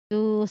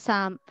do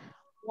some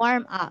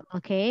warm up,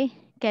 okay?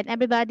 Can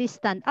everybody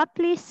stand up,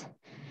 please?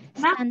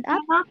 Stand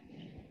up,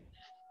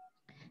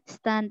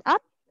 stand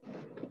up.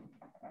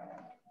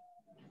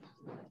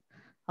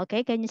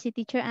 Okay, can you see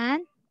Teacher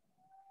Ann?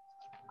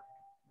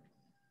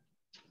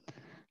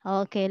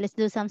 Okay, let's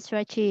do some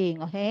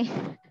stretching, okay?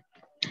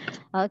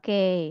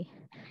 Okay,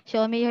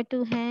 show me your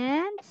two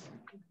hands.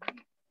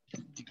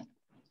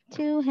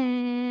 Two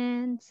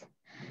hands.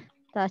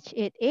 Touch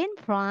it in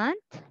front.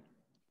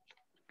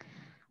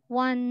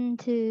 1,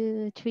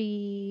 2,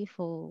 3,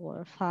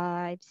 4,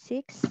 5,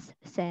 6,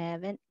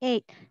 7,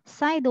 8.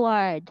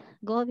 Sideward,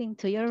 going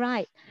to your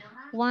right.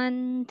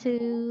 1,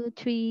 2,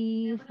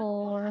 3,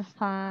 4,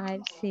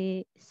 5,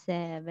 6,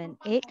 7,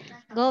 8.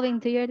 Going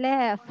to your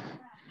left.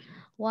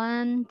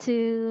 1,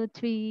 2,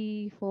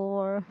 3,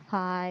 4,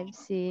 5,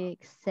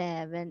 6,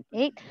 7,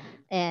 8.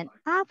 And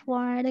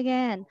upward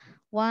again.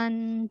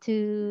 1,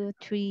 2,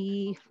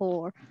 3,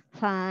 4,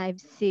 5,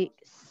 6,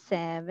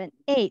 7,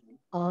 8.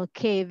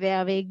 Okay,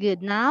 very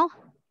good. Now,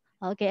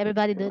 okay,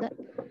 everybody do that.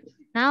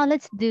 Now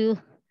let's do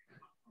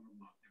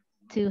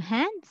two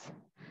hands.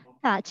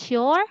 Touch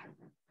your,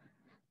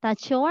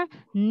 touch your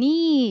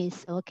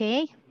knees,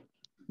 okay?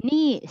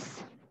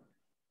 Knees.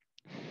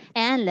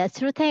 And let's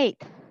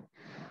rotate.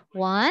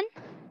 1,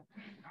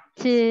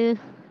 2,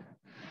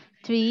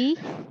 3,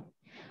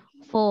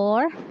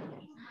 4,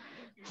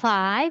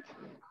 5,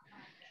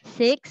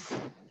 6,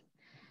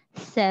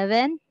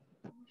 7,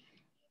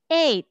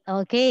 8.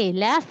 Okay,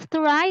 left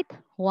to right.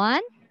 1,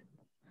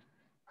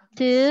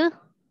 2,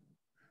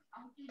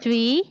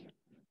 3,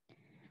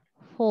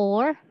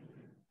 4,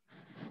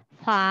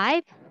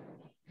 5,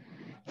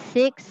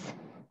 6,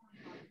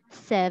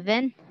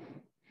 7,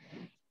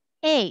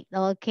 8.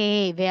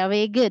 Okay,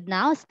 very good.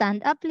 Now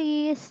stand up,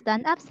 please.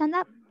 Stand up, stand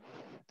up.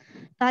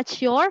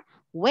 Touch your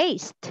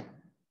waist.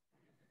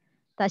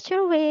 Touch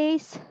your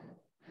waist.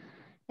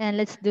 And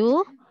let's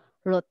do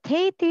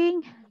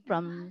rotating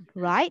from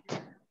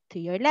right to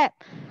your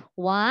left.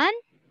 1,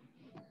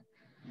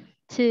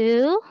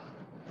 2,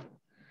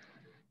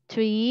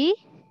 3,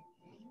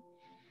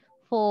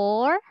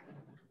 4,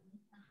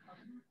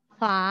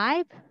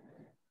 5,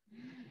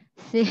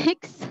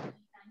 6,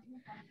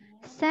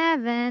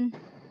 7,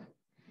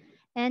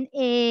 and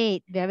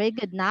 8. Very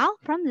good. Now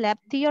from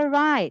left to your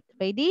right.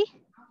 Ready?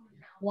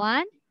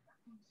 1,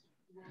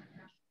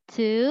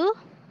 2,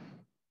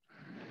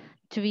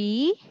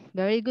 3.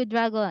 Very good,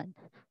 Dragon.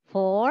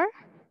 4,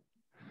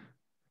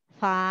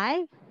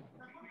 5,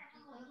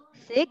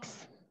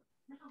 6,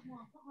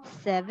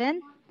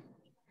 7,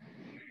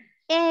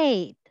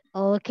 8.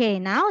 Okay,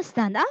 now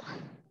stand up.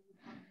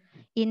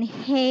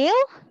 Inhale.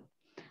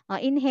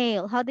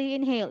 Inhale. How do you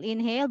inhale?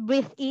 Inhale.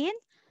 Breathe in.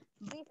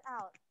 Breathe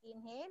out.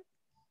 Inhale.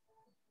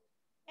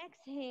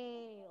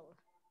 Exhale.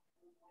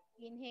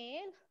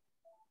 Inhale.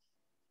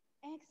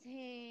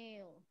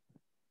 Exhale.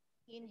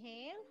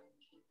 Inhale.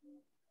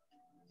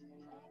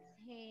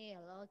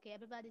 Exhale. Okay,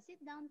 everybody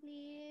sit down,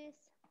 please.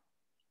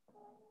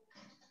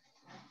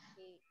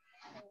 Okay,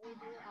 so we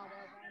do our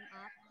warm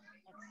up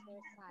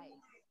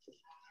exercise. Make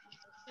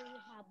sure you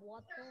have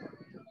water.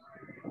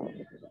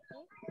 Okay,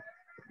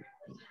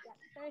 if you get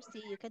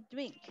thirsty, you can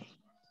drink.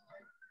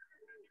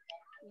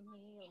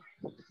 Inhale.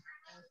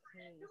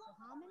 Okay, so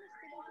how many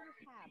students do we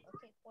have?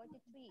 Okay,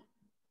 43.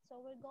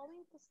 So we're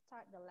going to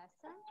start the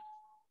lesson.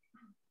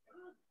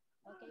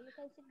 Okay, you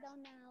can sit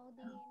down now,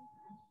 Dean.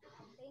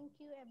 Thank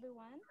you,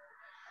 everyone.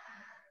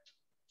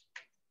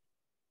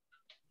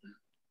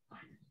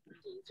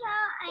 Teacher,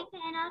 I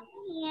cannot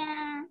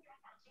hear.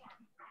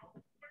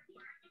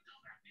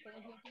 Can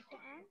you hear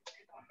Teacher Ann?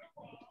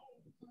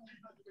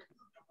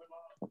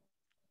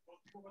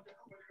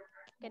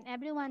 Can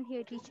everyone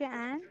hear Teacher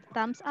Ann?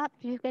 Thumbs up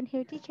if you can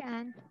hear Teacher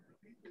Ann.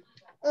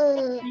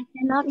 I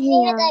cannot Yes,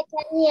 hear. I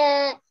can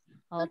hear.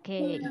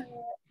 Okay.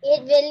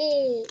 It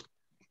really.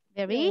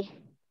 Very?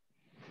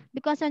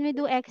 Because when we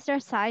do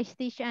exercise,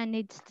 Teacher Ann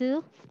needs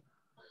to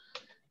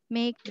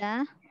make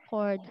the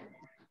cord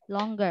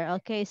longer.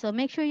 Okay, so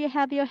make sure you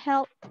have your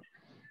health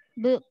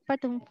book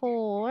pattern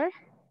 4,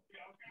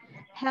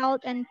 health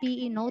and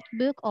PE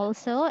notebook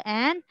also,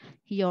 and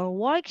your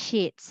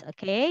worksheets.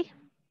 Okay.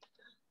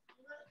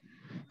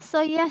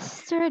 So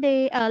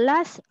yesterday,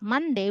 last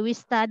Monday, we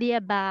study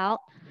about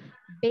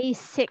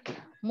basic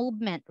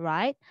movement,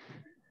 right?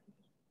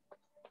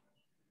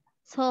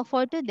 So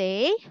for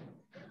today,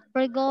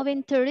 we're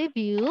going to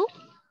review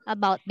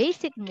about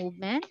basic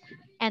movement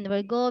and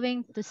we're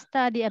going to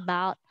study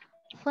about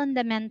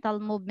fundamental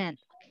movement.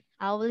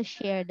 I will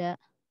share the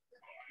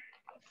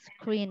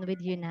screen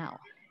with you now.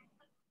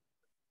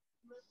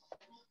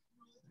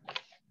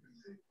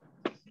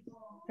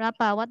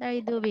 Rapa, what are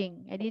you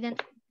doing? I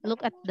didn't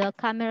look at the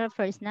camera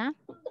first, na?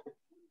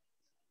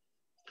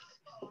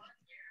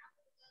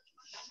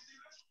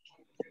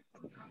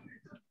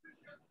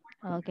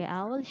 Okay,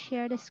 I will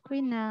share the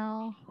screen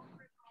now.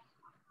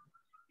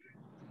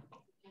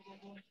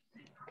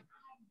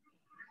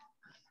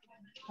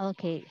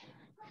 Okay,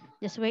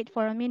 just wait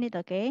for a minute,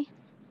 okay?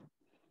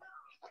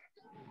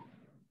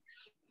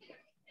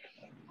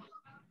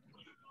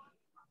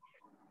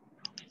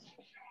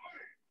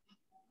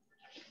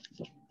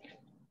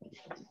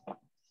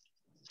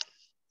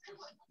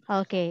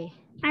 Okay.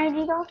 I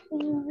didn't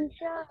see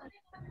teacher.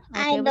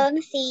 I Okay.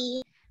 don't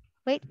see.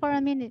 Wait for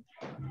a minute.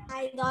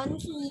 I don't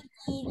see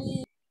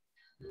TV.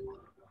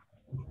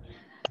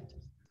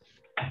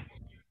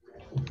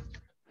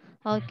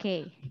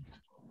 Okay.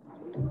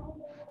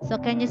 So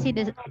can you see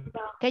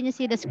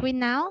the screen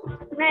now?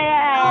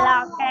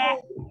 Uh,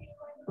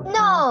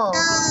 No.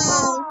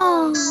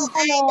 No.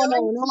 I No.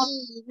 don't No.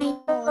 see.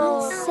 I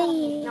don't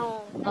see.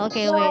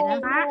 okay, wait. No.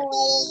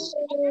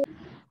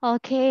 No.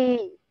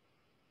 Okay.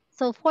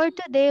 So for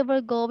today,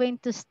 we're going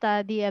to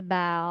study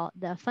about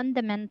the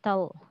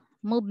fundamental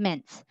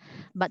movements.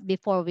 But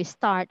before we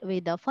start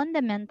with the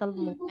fundamental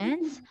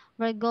movements,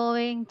 we're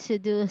going to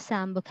do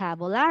some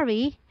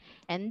vocabulary.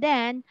 And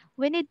then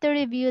we need to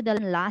review the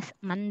last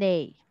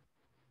Monday.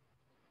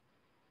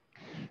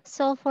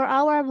 So for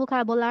our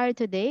vocabulary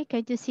today,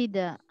 can you see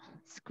the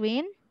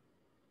screen?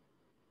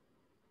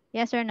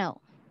 Yes or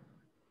no?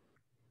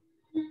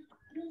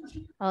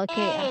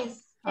 Okay.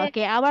 Yes.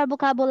 Okay, our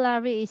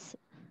vocabulary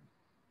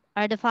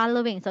are the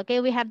followings. Okay,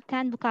 we have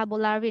 10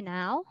 vocabulary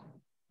now.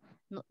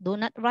 Do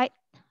not write.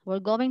 We're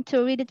going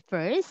to read it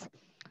first.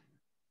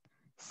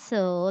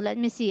 So let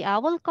me see. I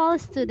will call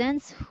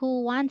students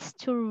who wants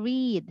to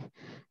read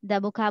the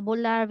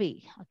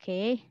vocabulary.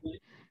 Okay.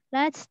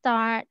 Let's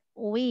start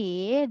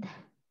with,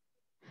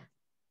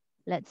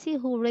 let's see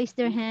who raised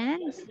their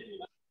hands.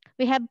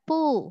 We have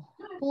Pooh.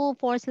 Pooh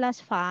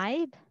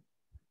 4/5.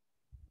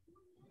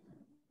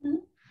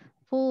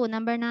 Pooh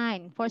number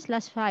 9,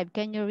 4/5.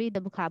 Can you read the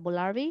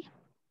vocabulary?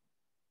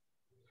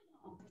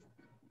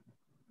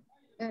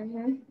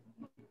 Mm-hmm.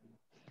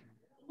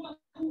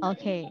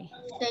 Okay.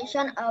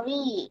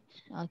 Stationary.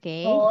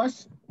 Okay.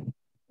 Pose.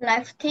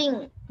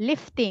 Lifting.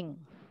 Lifting.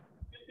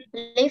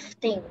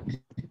 Lifting.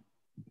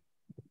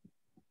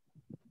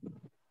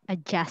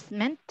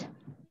 Adjustment.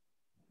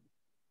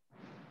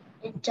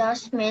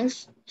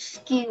 Adjustments.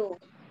 Skill.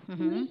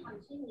 Mhm.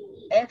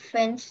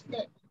 Offense.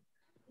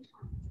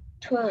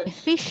 Twist.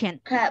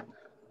 Efficient. Clap.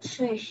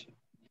 Swish.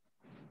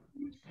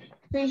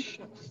 Swish.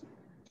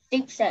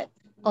 Zigzag.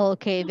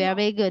 Okay,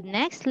 very good.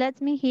 Next,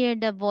 let me hear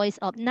the voice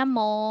of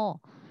Namo.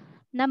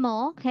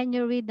 Namo, can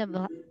you read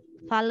the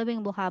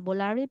following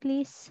vocabulary,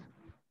 please?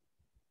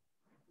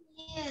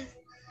 Yes.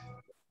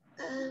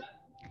 Uh,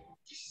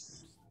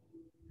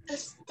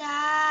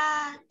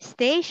 Start.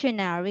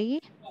 Stationary.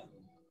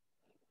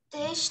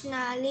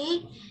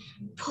 Stationary.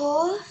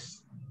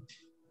 Pose.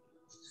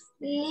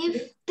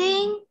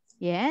 Lifting.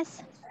 Yes.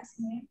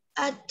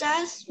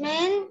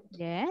 Adjustment.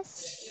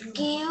 Yes.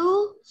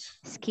 Skill.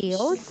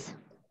 Skills.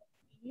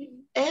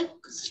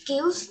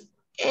 Skills.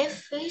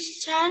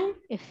 Efficient.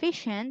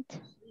 Efficient.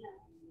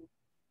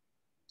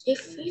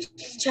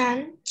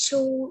 Efficient.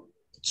 To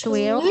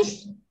Twirl.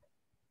 twist.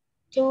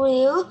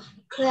 Drill.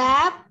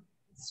 Clap.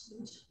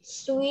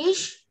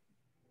 Swish.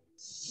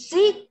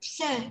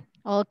 Zigzag.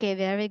 Okay,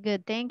 very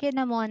good. Thank you,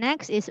 Namo.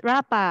 Next is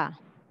Rapa.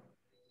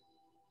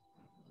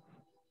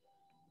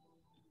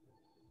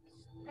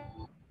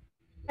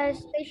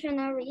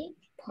 Stationary.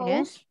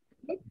 Yes. Pose.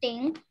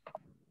 Lifting.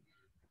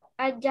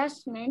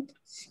 Adjustment.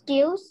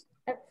 Skills.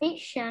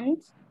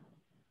 Efficient.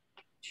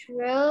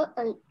 Twirl.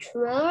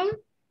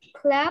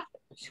 Clap.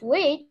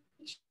 Switch.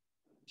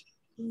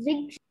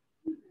 Zigzag.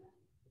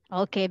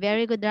 Okay,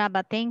 very good,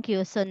 Rapa. Thank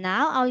you. So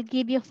now I'll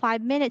give you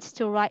 5 minutes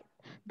to write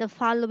the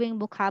following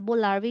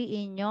vocabulary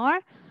in your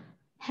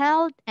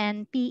health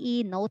and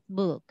PE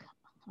notebook.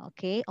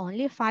 Okay,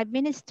 only 5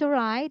 minutes to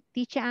write.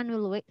 Teacher Ann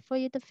will wait for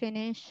you to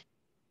finish.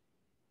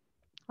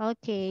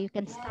 Okay, you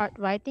can start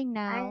writing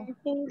now. I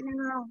see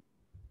now.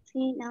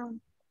 See now.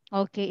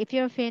 Okay, if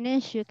you're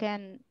finished, you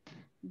can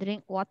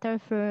drink water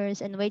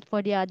first and wait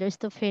for the others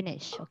to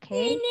finish.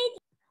 Okay,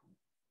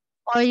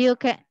 or you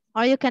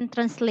can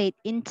translate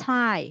in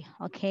Thai.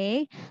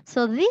 Okay,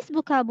 so these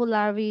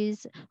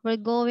vocabularies we're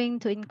going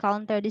to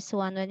encounter this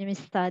one when we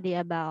study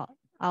about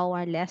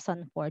our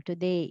lesson for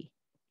today.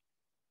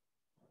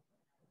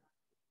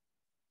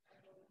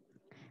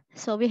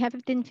 So we have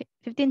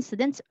 15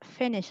 students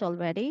finished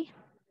already.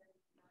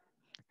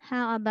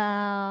 How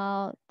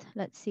about,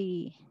 let's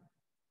see.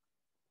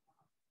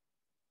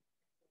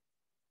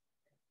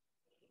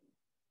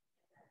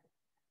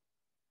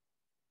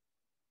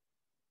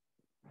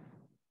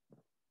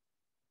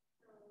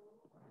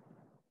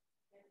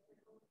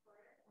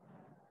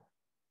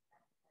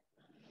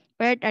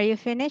 Earth, are you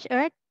finished,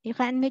 Earth? You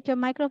can unmute your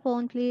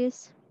microphone,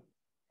 please.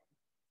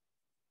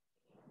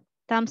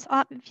 Thumbs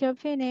up if you're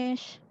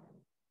finished.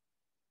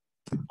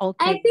 I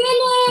Okay,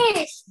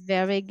 finished.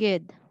 very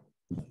good.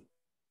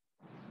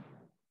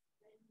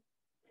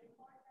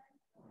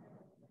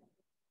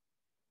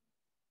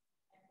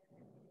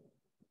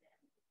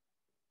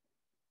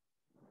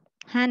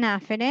 Hannah,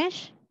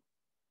 finish?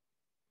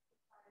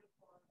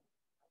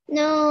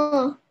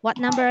 No. What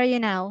number are you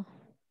now?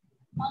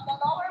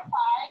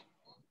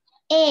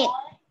 8.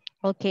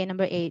 Okay,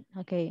 number 8.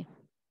 Okay.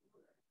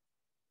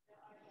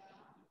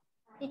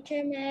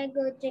 Teacher, may I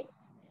go drink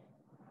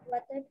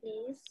water,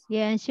 please?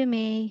 Yes, you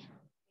may.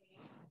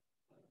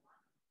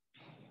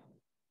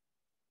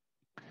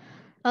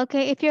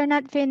 Okay, if you're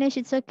not finished,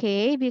 it's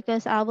okay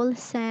because I will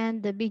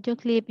send the video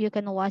clip. You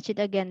can watch it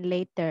again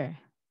later.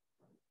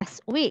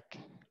 Last week,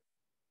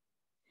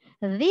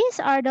 these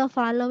are the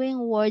following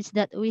words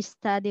that we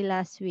studied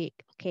last week.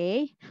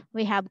 Okay,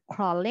 we have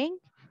crawling,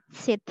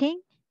 sitting,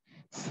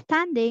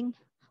 standing,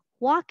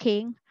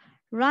 walking,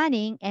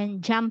 running,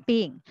 and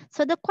jumping.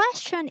 So the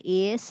question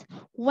is,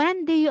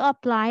 when do you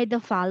apply the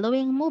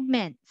following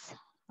movements?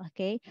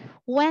 Okay,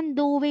 when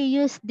do we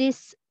use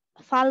these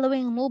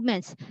following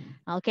movements?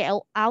 Okay,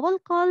 I will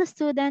call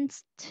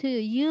students to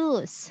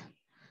use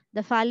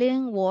the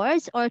following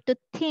words or to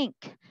think,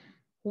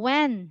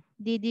 when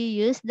did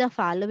you use the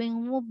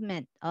following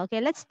movement?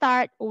 Okay, let's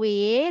start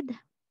with,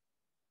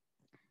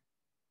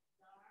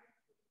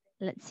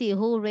 let's see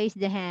who raised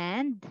the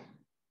hand.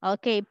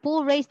 Okay,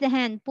 Pooh raised the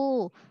hand.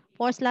 Pooh,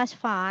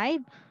 4/5.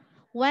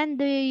 When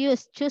do you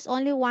use? Choose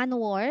only one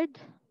word.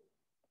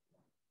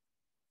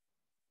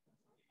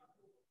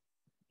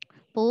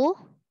 Pooh,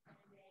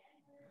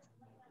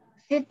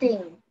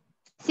 Sitting.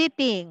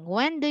 sitting.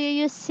 When do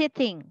you use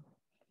sitting?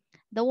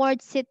 The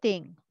word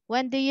sitting.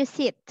 When do you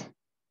sit?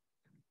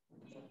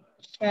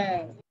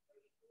 Chair.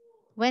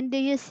 When do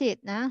you sit,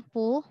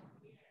 Pooh?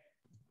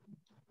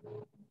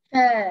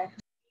 Chair.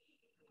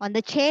 On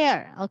the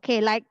chair.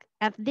 Okay, like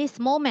at this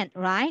moment,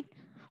 right?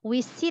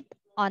 We sit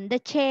on the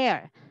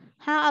chair.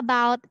 How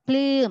about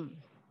plume?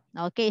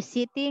 Okay,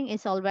 sitting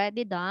is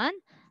already done.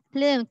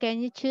 Plume,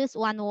 can you choose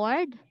one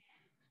word?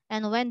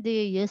 And when do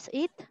you use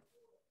it?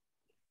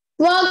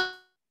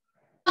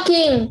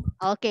 Walking.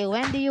 Okay,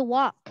 when do you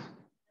walk?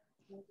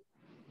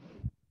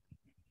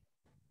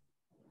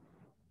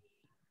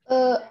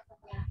 Uh,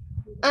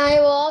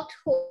 I walk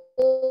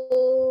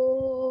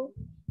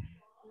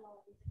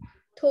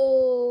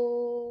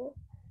to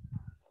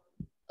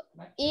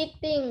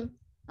eating.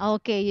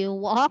 Okay, you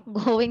walk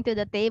going to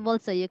the table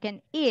so you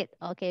can eat.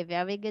 Okay,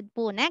 very good,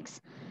 Pooh.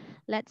 Next,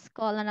 let's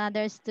call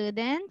another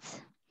student.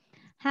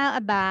 How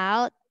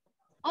about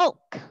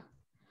oak?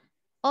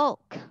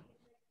 Oak.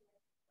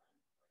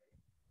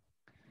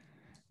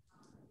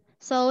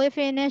 So we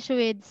finish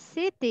with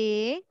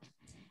sitting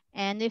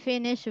and we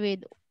finish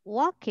with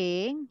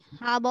walking.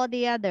 How about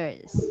the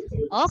others?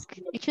 Oak,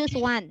 you choose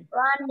one.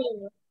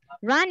 Running.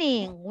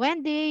 Running.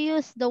 When do you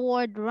use the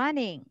word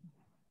running?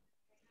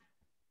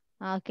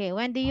 Okay,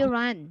 when do you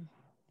run?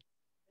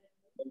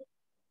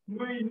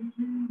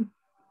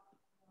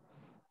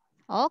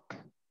 Oak,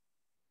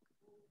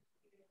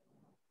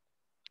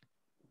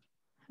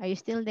 are you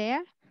still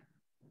there?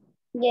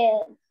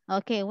 Yes.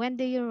 Okay, when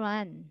do you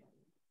run?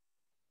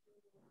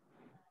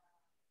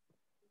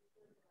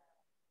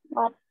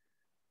 What?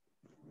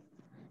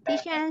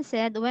 Tishan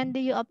said, when do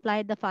you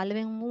apply the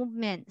following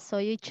movement? So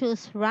you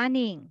choose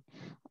running.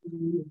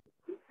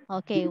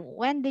 Okay,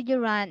 when did you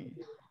run?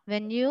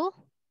 When you?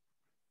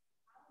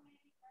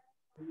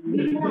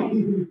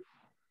 In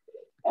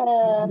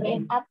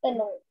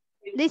afternoon.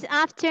 This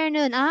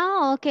afternoon.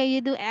 Oh, okay,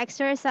 you do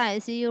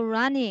exercise. You're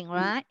running,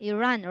 right? You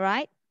run,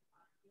 right?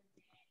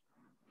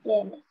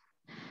 Yes.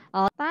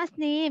 Oh,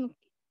 Tasnim,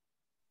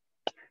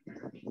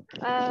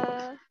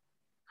 Uh,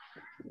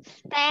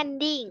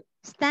 Standing.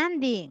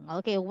 standing.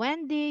 Okay,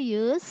 when do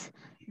you use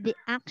the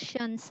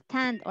action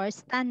stand or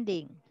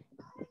standing?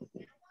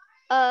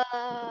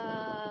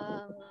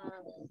 Um,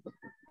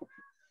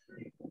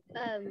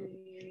 um,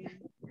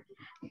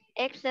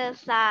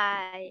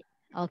 Exercise.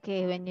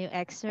 Okay, when you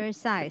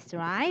exercise,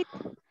 right?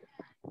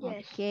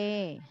 Yes.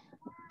 Okay.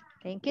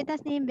 Thank you,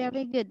 Tasnim.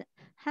 Very good.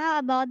 How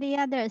about the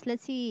others?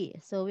 Let's see.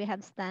 So we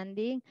have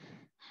standing.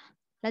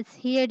 Let's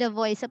hear the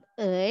voice of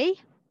Ơi.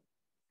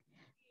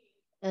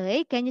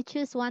 Ơi, can you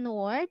choose one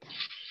word?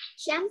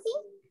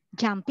 Jumping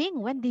Jumping.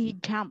 When do you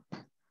jump?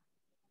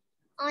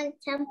 on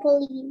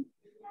trampoline.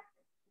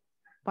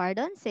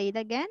 Pardon, say it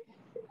again.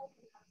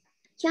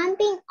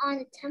 Jumping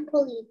on a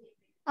trampoline.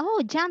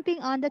 Oh,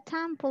 jumping on the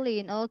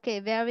trampoline. Okay,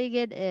 very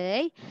good.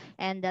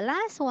 And the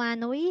last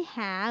one we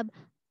have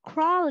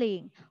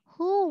crawling.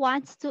 Who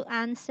wants to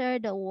answer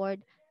the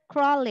word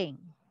crawling?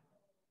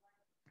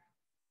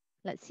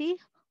 Let's see.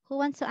 Who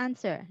wants to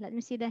answer? Let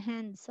me see the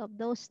hands of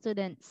those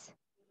students.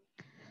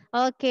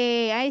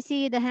 Okay, I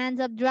see the hands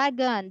of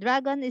Dragon.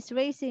 Dragon is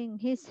raising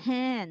his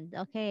hand.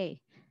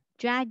 Okay,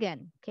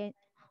 Dragon. Okay,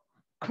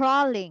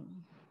 crawling.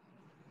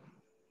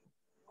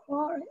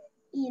 Crawl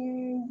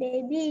in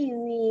baby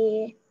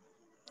we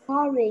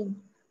crawling.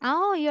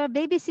 Oh, your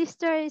baby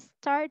sister is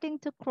starting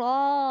to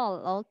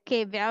crawl.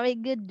 Okay, very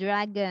good,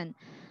 Dragon.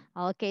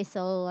 Okay,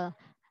 so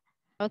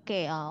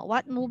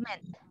what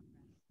movement?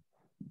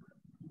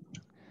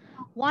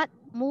 What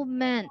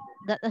movement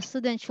that a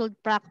student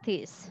should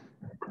practice?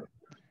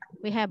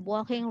 We have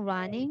walking,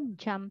 running,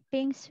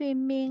 jumping,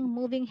 swimming,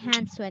 moving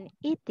hands when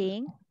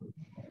eating.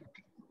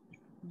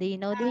 Do you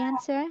know the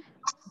answer?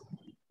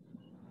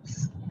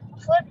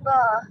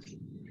 Football.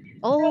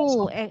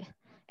 Oh,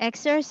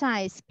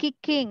 exercise,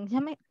 kicking,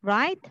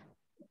 right?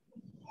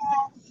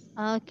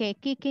 Okay,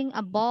 kicking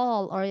a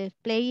ball or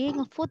playing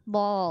a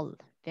football.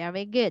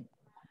 Very good.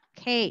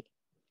 Okay.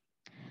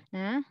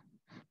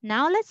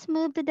 Now let's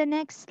move to the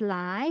next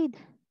slide.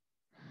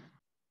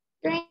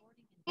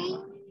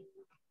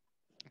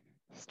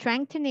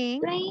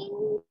 Strengthening.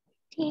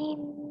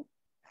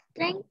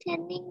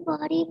 Strengthening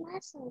body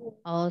muscle.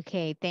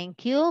 Okay,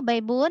 thank you.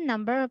 Baibun,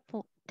 number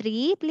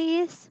 3,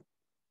 please.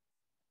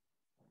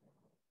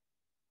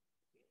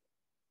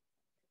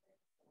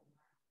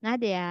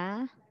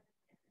 Nadia.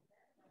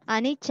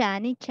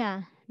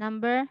 Anicha.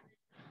 Number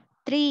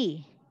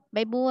 3.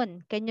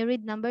 Baibun, can you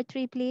read number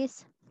 3,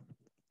 please?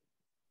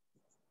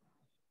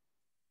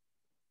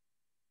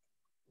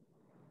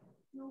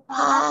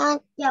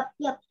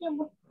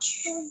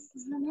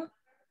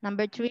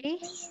 Number 3.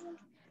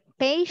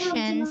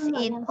 Patience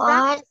in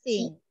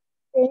practicing.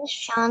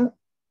 Participation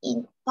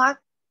in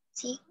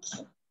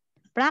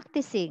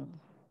Practicing.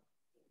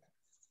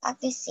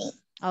 practicing.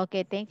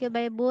 Okay, thank you,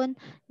 Baibun.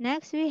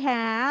 Next, we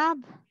have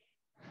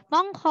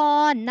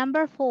Mongkon,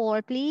 number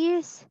 4,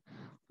 please.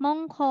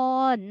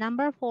 Mongkon,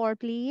 number 4,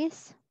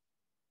 please.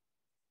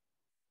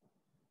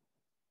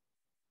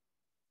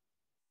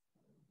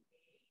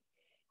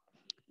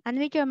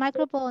 Unmute your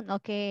microphone.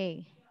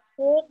 Okay.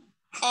 Quick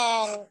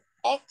and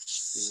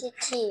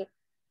active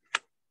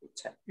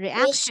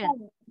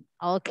Reaction.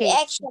 Okay.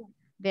 reaction.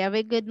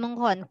 Very good,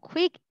 Mongkon.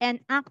 Quick and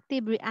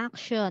active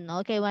reaction.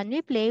 Okay, when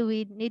we play,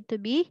 we need to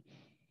be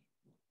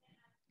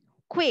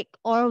quick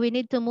or we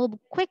need to move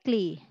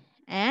quickly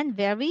and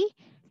very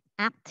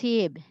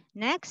active.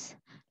 Next,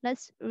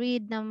 let's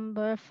read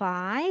number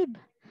 5.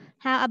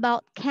 How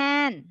about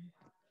can?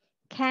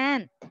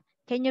 Can't.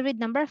 Can you read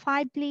number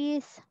 5,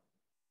 please?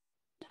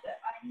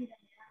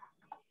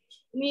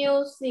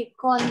 Music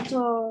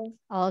control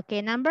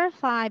Okay, number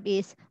 5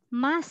 is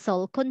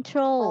muscle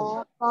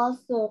control. or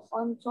muscle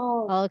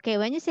control. Okay,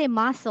 when you say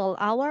muscle,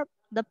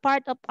 the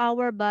part of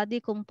our body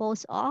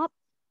composed of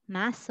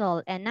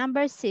muscle. And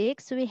number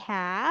 6, we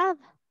have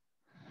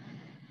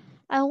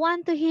I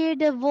want to hear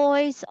the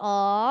voice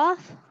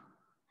of,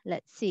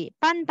 let's see,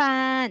 Pan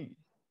Pan.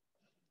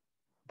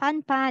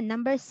 Pan Pan,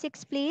 number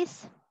 6,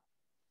 please.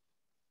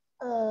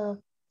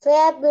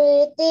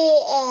 Flexibility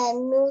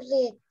and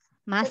music.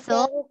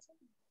 Muscle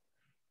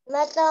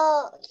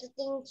Muscle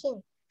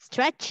stretching.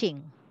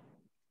 stretching.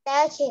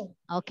 Stretching.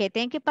 Okay,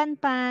 thank you, Pan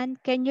Pan.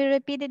 Can you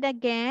repeat it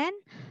again?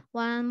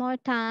 One more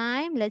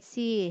time. Let's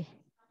see.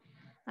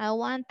 I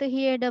want to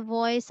hear the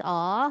voice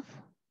of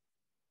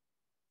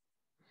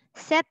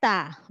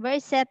Seta. Where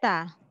is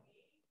Seta?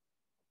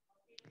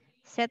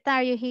 Seta,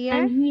 are you here?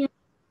 I'm here.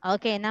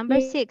 Okay,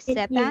 number 6,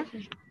 Seta.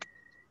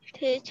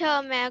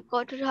 Teacher, may I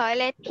go to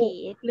toilet,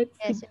 please?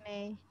 Yes, you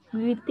may.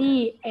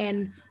 Flexibility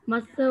and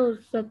muscle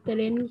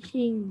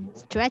stretching.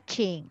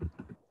 Stretching.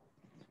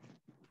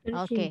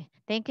 Okay,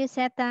 thank you,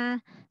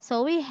 Seta.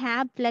 So we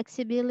have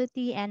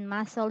flexibility and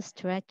muscle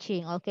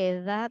stretching. Okay,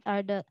 that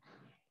are the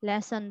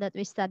lesson that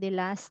we studied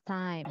last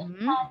time.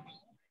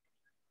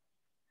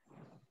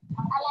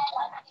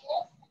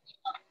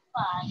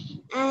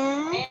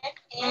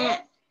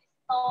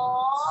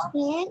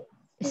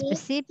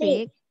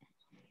 Specific,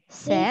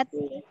 set,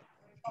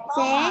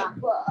 Set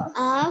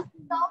of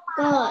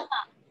God.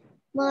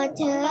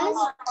 Motor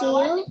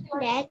skill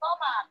that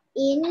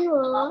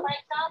involve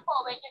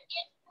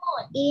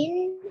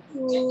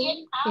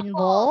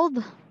involve,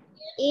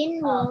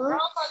 involve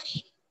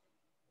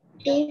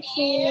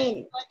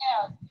different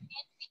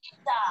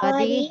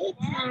body. body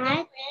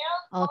parts.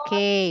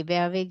 Okay,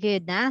 very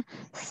good.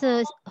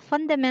 So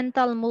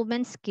fundamental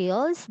movement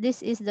skills,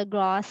 this is the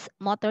gross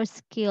motor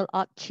skill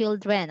of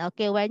children.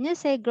 Okay, when you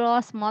say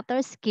gross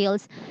motor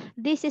skills,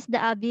 this is the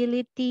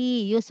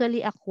ability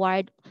usually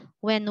acquired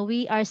when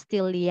we are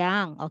still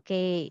young.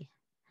 Okay,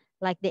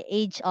 like the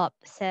age of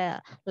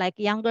like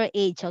younger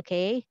age.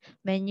 Okay,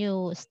 when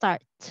you start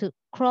to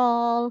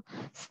crawl,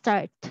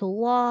 start to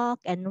walk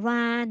and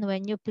run,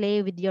 when you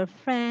play with your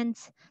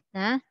friends,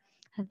 nah,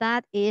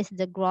 that is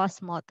the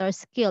gross motor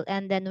skill.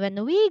 And then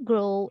when we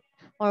grow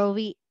or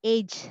we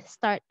age,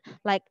 start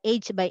like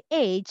age by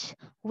age,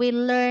 we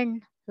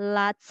learn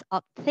lots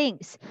of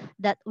things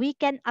that we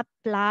can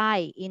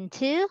apply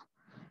into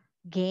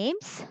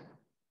games.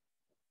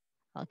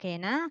 Okay,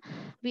 na?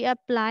 We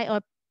apply or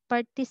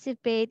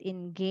participate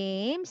in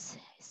games,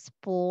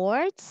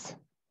 sports,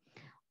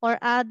 or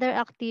other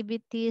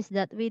activities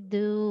that we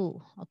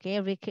do.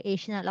 Okay,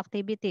 recreational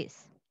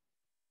activities.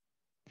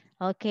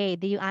 Okay,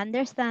 do you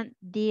understand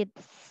this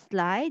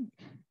slide?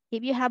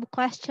 If you have a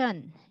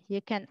question,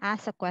 you can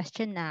ask a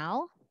question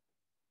now.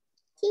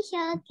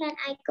 Teacher, can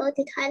I go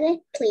to toilet,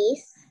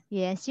 please?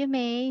 Yes, you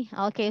may.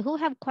 Okay, who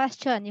have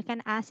question? You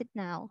can ask it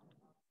now.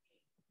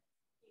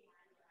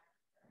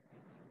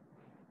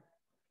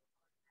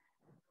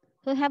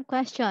 Who have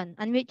question?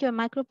 Unmute your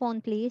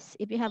microphone, please,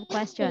 if you have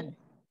question.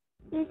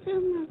 Teacher,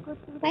 may I go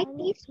to Write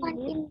toilet, this one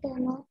please? in the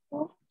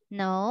notebook.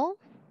 No,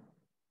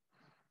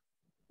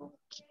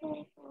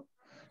 Okay.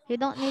 you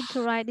don't need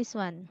to write this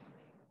one.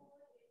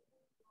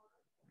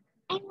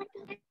 I want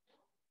to.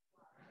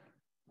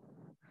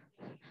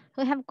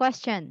 Who have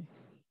question?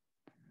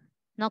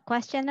 No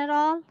question at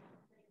all?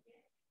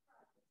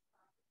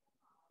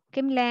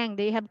 Kim Lang,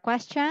 do you have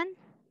question?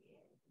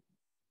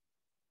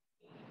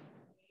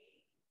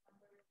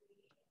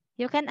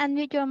 You can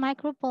unmute your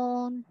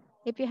microphone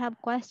if you have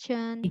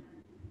question.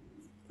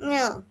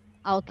 No.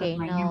 Okay,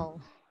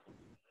 no.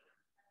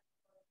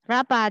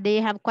 Rapa, do you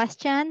have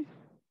question?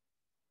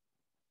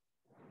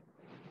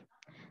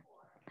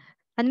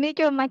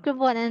 Unmute your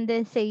microphone and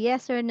then say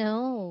yes or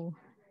no.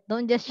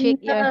 Don't just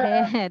shake your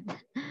No. head.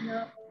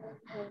 No.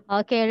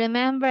 Okay,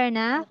 remember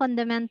na,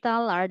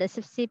 fundamental are the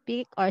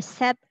specific or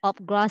set of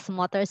gross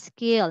motor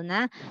skill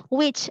na,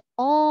 which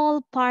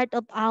all part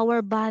of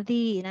our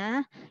body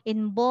na,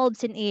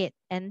 involves in it.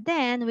 And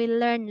then we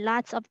learn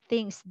lots of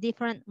things,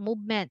 different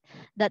movement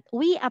that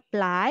we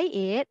apply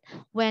it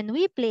when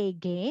we play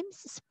games,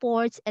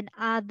 sports, and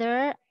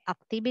other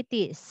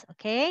activities.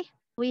 Okay,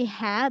 we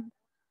have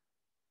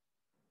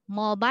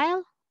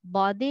mobile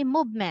body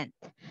movement.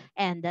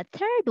 And the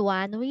third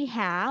one, we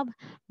have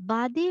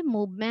body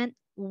movement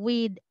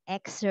with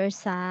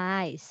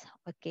exercise.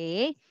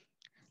 Okay,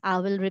 I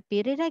will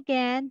repeat it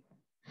again.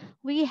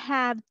 We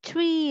have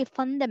three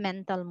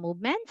fundamental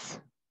movements.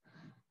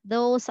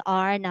 Those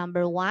are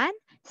number one,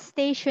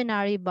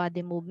 stationary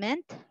body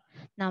movement.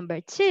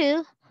 Number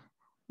two,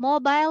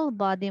 mobile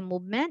body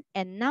movement.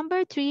 And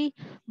number three,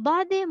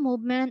 body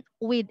movement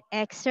with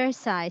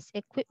exercise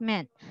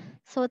equipment.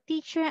 So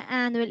teacher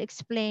Ann will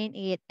explain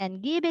it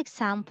and give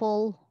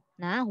example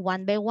na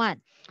one by one.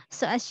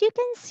 So as you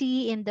can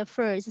see in the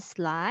first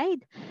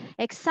slide,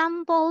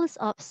 examples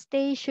of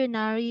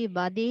stationary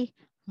body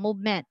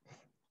movement.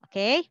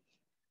 Okay,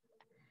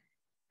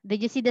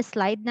 did you see the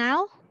slide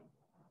now?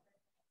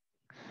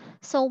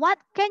 So what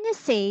can you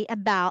say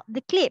about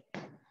the clip?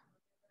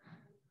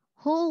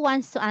 Who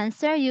wants to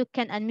answer? You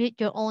can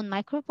unmute your own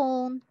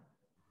microphone.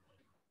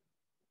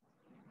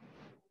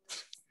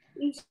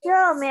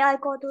 Teacher, may I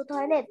go to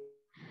toilet,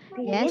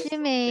 Yes, please? you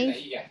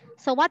may.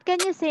 So what can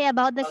you say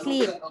about the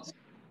clip?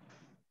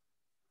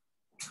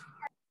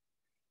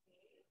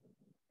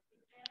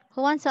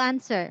 Who wants to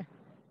answer?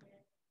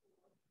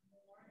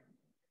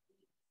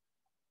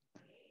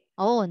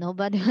 Oh,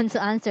 nobody wants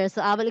to answer.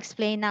 So I will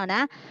explain now.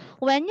 Na?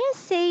 When you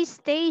say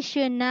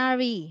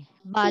stationary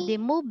body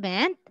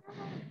movement,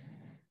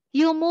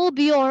 you move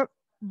your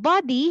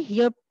body,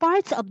 your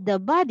parts of the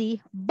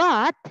body,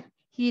 but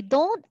you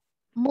don't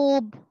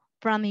move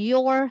from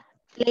your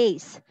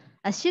place.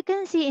 As you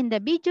can see in the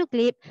video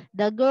clip,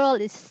 the girl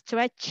is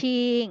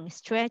stretching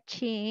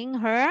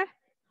her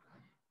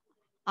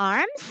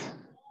arms,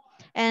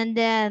 and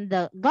then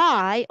the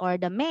guy or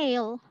the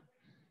male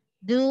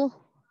do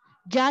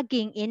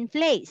jogging in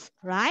place,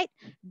 right?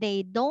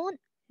 They don't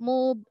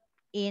move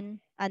in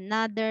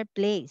another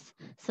place.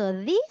 So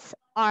these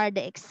are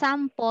the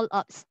example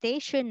of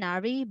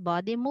stationary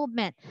body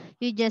movement.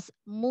 You just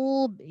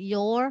move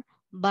your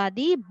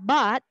body,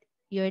 but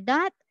you're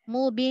not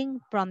moving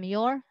from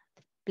your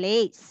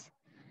place.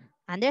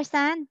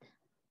 Understand?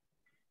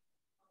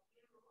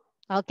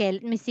 Okay,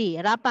 let me see.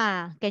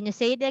 Rapa, can you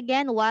say it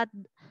again? What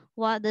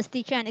does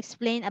teacher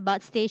explain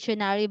about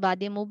stationary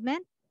body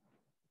movement?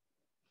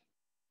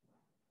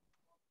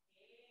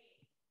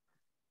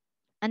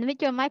 And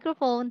with your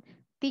microphone,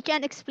 teacher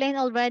explained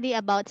already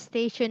about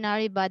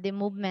stationary body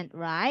movement,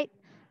 right?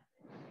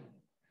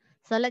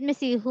 So let me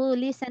see who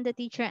listened to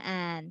teacher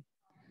and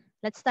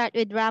let's start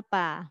with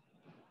Rapa.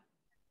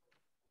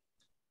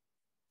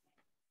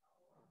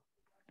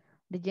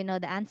 Did you know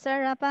the answer,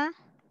 Rapa?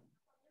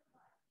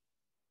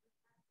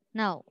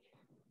 No.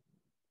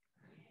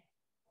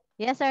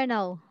 Yes or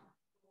no?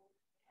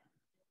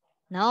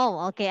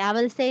 No. Okay, I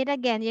will say it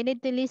again. You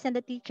need to listen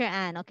to teacher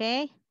Ann,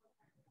 okay?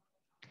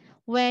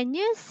 When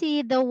you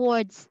see the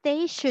word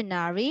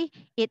stationary,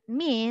 it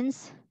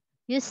means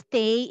you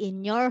stay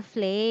in your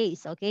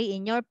place, okay?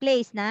 In your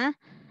place na.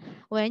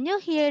 When you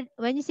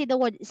see the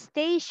word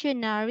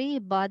stationary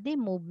body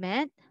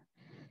movement,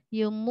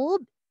 you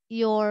move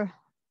your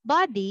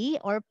body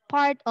or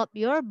part of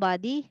your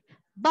body,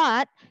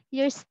 but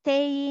you're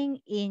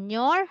staying in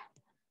your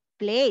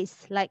place.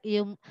 Like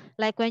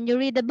when you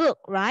read the book,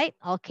 right?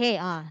 Okay,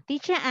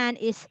 teacher Ann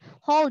is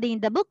holding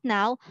the book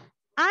now.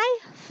 I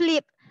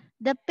flip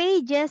the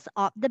pages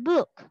of the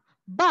book,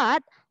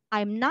 but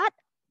I'm not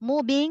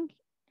moving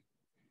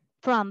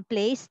from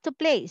place to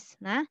place.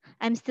 Na?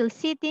 I'm still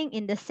sitting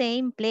in the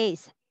same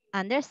place.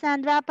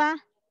 Understand, Rapa?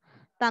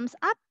 Thumbs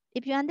up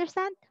if you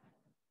understand.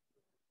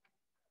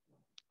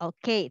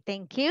 Okay,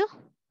 thank you.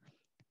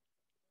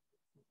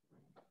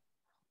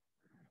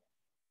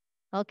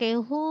 Okay,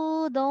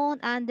 who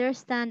don't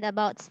understand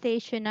about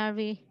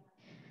stationary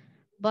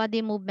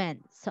body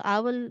movement? So I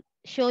will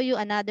show you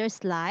another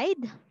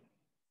slide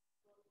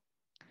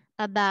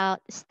about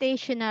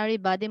stationary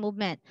body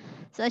movement.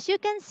 So as you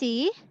can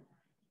see,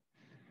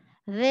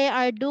 they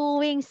are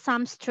doing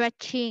some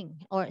stretching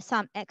or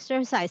some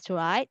exercise,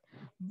 right?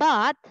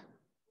 But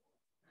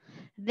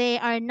they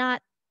are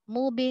not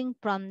moving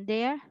from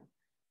their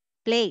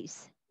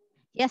place.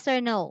 Yes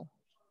or no?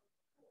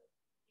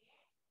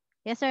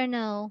 Yes or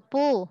no?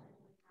 Pooh.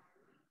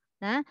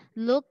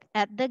 Look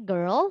at the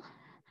girl.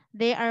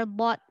 They are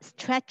both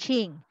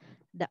stretching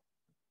the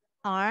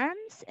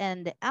arms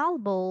and the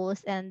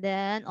elbows, and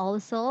then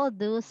also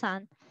do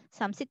some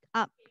sit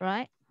up,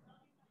 right?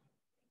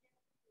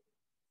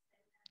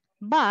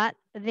 but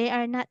they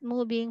are not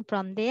moving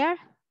from their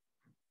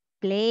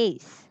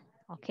place.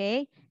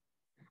 Okay?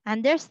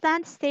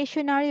 Understand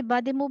stationary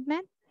body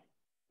movement?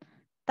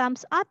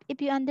 Thumbs up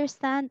if you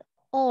understand,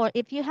 or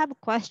if you have a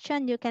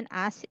question, you can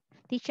ask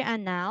Teacher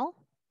Ann now.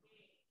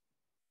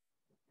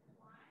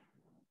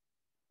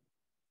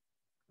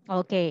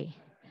 Okay.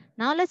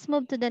 Now let's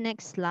move to the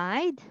next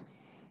slide.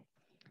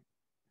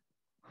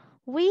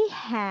 We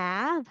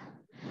have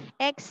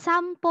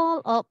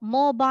example of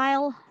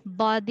mobile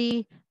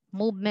body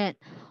movement.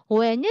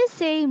 When you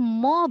say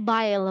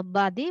mobile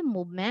body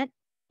movement,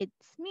 it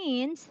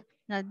means,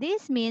 now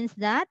this means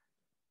that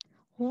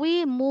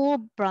we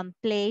move from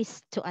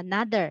place to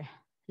another.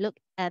 Look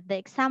at the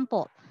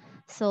example.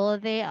 So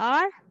they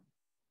are,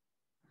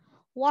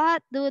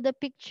 what do the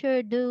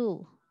picture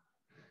do?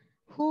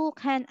 Who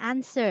can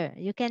answer?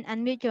 You can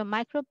unmute your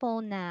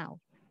microphone now.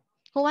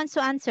 Who wants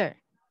to answer?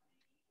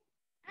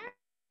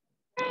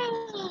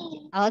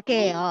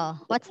 Okay, oh,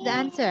 what's the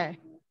answer?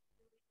 The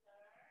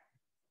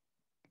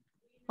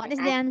What is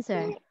the answer?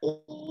 answer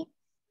is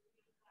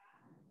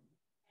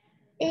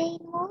they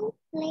move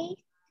place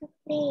to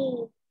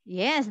place.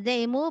 Yes,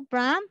 they move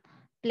from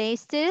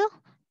place to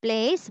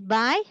place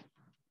by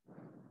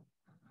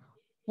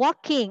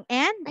walking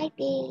and Like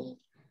they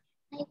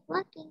like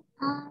walking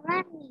or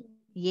running.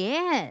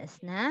 yes,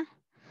 na.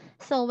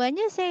 So when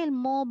you say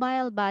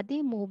mobile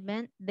body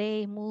movement,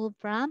 they move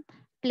from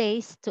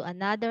place to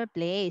another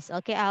place.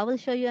 Okay, I will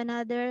show you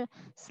another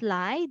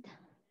slide.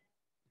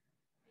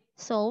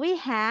 So we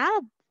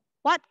have,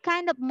 what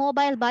kind of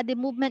mobile body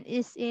movement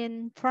is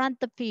in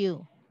front of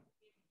you?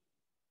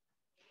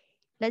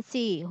 Let's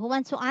see, who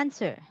wants to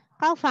answer?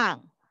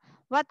 Kaofang,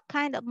 what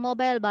kind of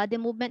mobile body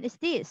movement is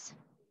this?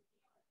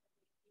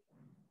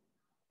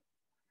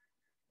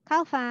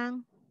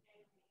 Kaofang,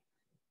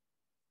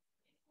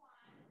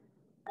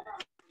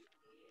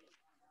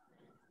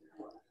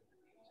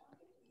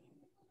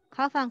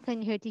 Kaofang,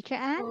 can you hear Teacher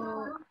Ann?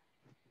 Oh,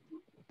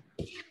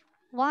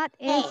 What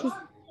is yes. he,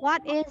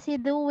 what is he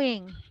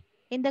doing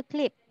in the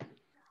clip?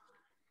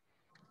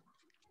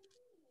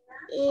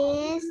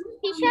 Is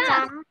Teacher.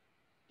 jump.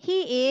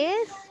 He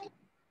is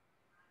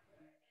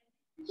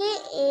He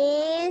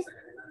is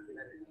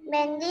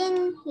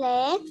bending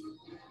legs.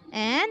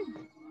 and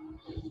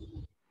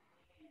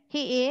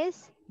he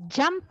is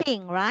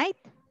jumping, right?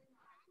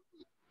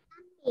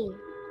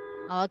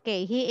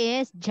 Okay, he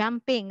is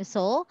jumping.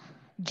 So,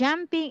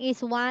 jumping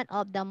is one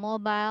of the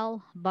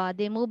mobile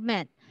body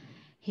movement.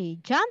 He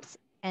jumps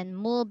and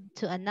moved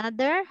to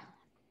another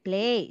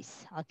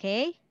place.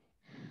 Okay?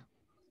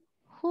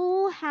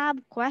 Who have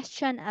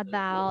question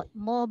about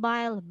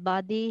mobile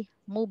body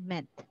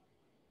movement?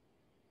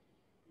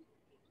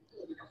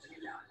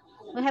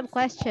 Who have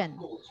question?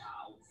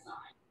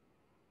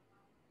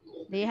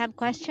 Do you have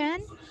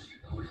question?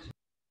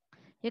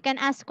 You can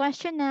ask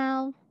question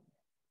now.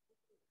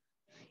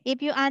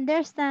 If you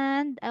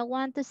understand, I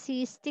want to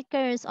see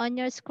stickers on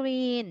your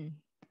screen.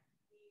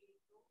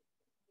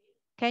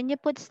 Can you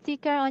put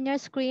sticker on your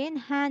screen?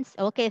 Hands.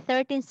 Okay,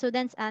 13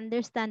 students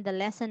understand the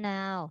lesson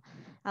now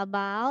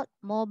about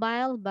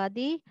mobile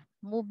body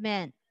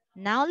movement.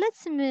 Now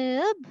let's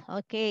move.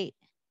 Okay.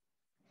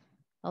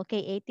 Okay,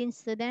 18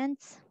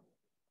 students.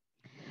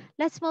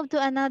 Let's move to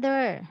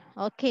another.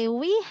 Okay,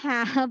 we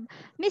have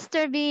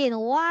Mr. Bean.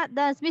 What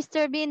does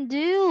Mr. Bean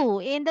do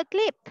in the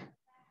clip?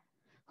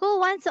 Who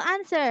wants to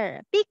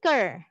answer?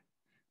 Picker.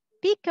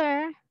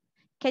 Picker.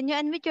 Can you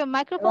unmute your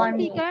microphone,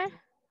 Running. Picker?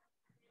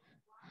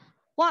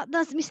 What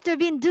does Mr.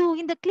 Bean do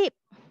in the clip?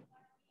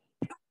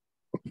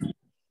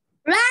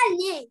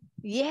 Running.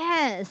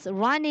 Yes,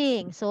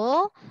 running.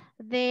 So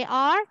they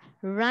are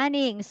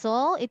running.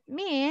 So it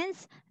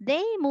means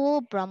they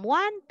move from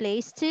one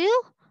place to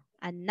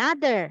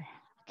another.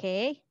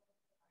 Okay.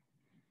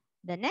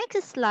 The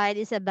next slide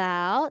is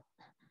about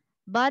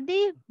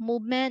body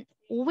movement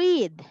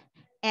with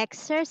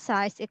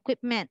exercise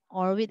equipment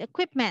or with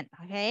equipment.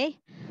 Okay.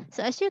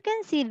 So as you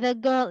can see, the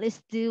girl is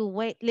still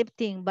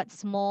weightlifting but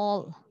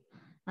small.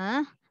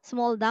 Huh?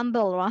 Small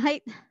dumbbell,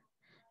 right?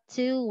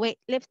 To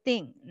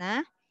weightlifting.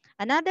 Nah?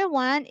 Another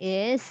one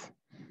is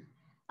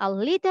a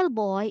little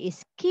boy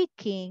is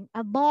kicking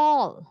a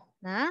ball.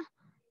 Na?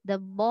 The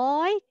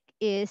boy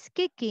is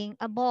kicking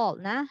a ball.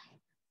 Na?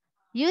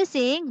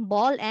 Using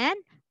ball and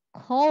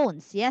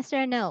cones. Yes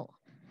or no?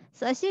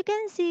 So as you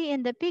can see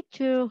in the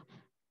picture,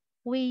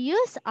 we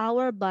use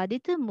our body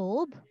to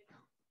move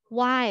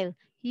while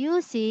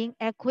using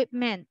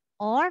equipment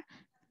or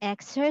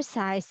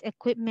exercise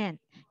equipment.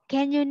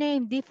 Can you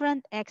name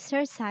different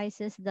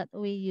exercises that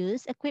we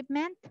use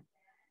equipment?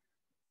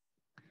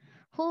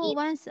 Who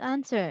wants to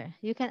answer?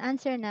 You can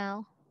answer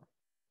now.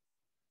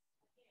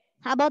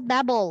 How about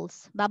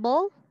bubbles?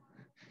 Bubble?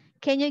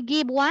 Can you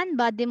give one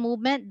body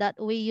movement that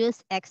we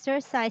use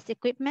exercise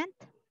equipment?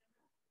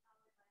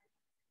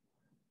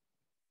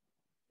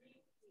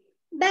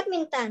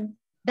 Badminton.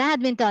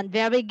 Badminton.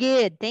 Very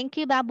good. Thank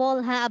you,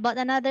 Bubble. How about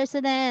another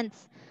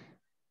students?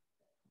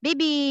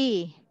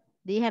 Bibi,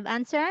 do you have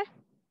answer?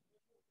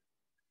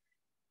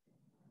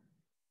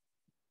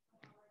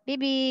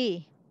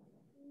 Bibi.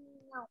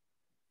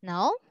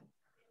 No?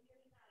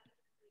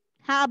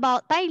 How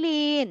about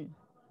Tylene?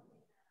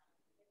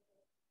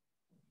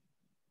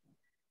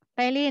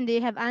 Tylene, do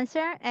you have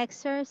answer?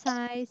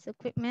 Exercise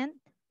equipment?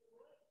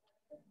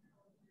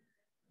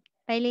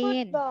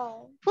 Tylene?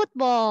 Football.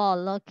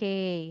 Football.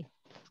 Okay.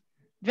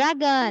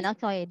 Dragon.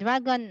 Okay.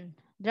 Dragon.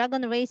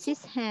 Dragon raise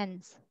his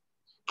hands.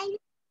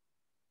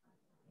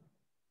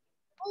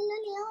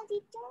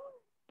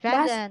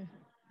 Dragon.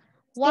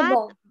 What?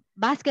 Basketball.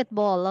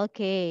 Basketball.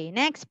 Okay.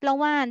 Next,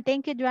 Plawan.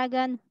 Thank you,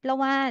 Dragon.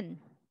 Plawan.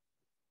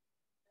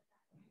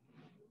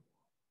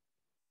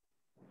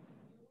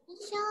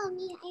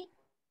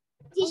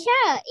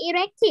 Teacher,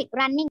 electric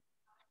running.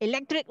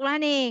 Electric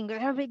running.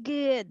 Very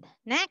good.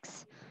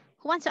 Next.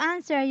 Who wants to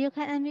answer? You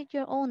can unmute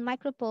your own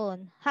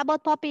microphone. How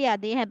about Popia?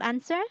 Do you have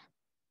answer?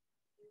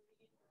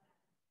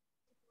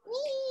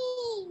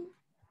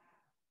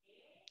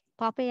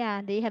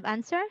 Popia, do you have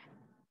answer?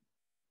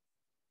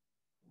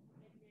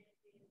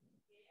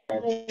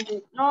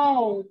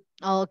 No.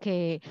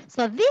 Okay.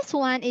 So this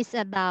one is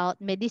about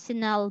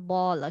medicinal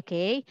ball,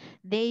 okay?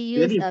 They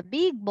use a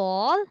big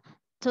ball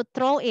to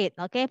throw it,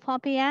 okay,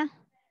 Popia?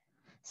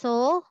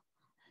 So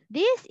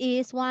this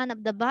is one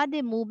of the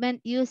body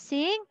movement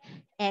using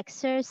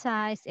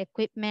exercise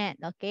equipment,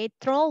 okay?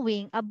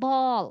 Throwing a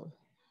ball.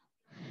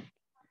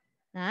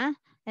 Nah?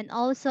 And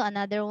also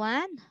another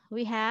one,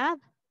 we have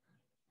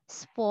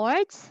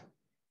sports.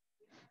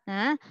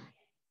 Nah?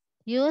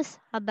 Use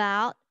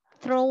about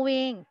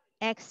throwing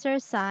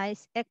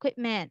exercise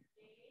equipment,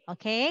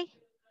 okay?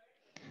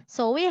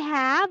 So we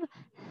have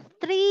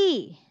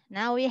three.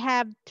 Now we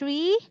have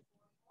three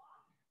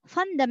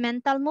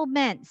fundamental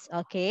movements,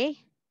 okay?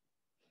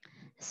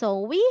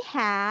 So we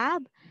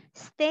have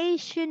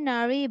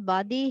stationary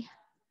body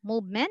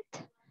movement,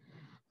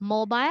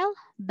 mobile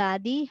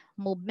body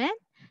movement,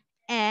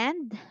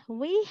 and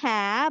we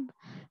have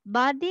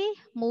body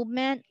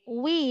movement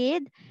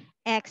with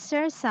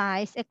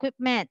exercise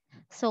equipment.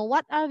 So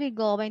what are we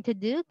going to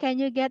do? Can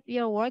you get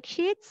your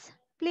worksheets,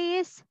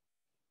 please?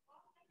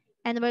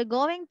 And we're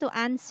going to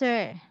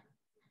answer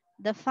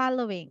the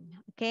following,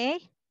 okay?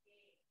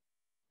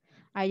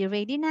 Are you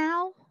ready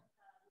now?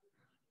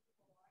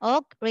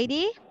 Oh,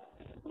 ready?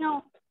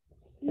 No.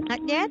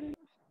 Not yet?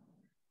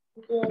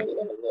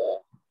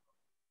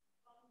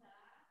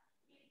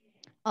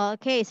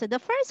 Okay, so the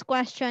first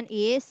question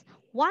is,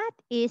 what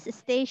is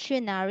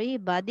stationary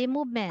body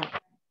movement?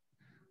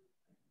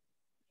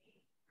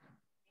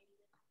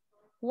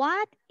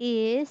 What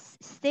is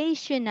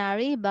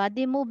stationary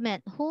body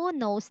movement? Who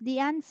knows the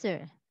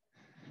answer?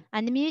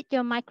 Unmute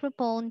your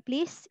microphone,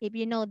 please, if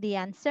you know the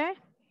answer.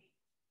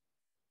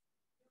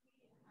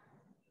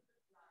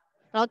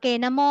 Okay,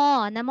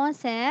 Namo. Namo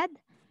said,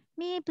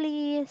 me,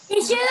 please.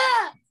 Teacher,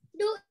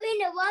 do in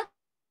the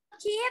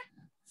worksheet.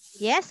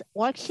 Yes,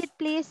 worksheet,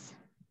 please.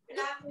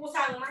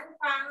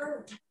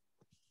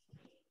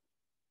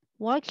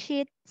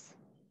 Worksheets.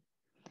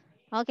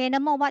 Okay,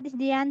 Namo, what is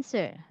the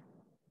answer?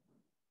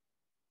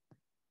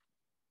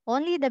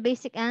 Only the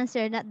basic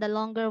answer, not the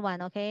longer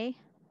one, okay?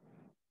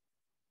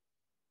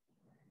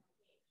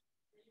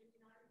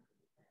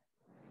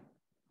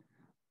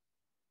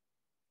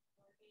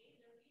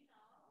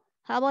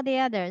 How about the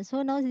others?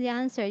 Who knows the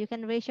answer? You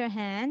can raise your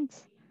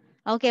hands.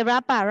 Okay,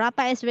 Rapa.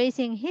 Rapa is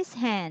raising his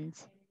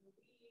hands.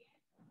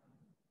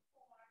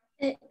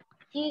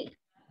 You,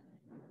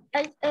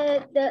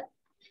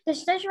 the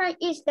stationary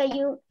is that I am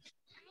you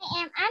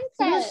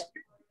do, answer.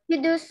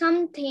 you do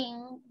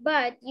something,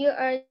 but you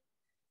are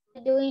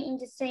doing in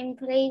the same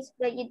place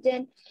but you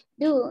didn't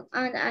do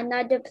on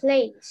another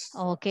place.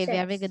 Okay, Says.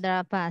 very good,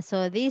 Rapa.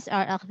 So these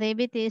are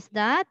activities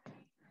that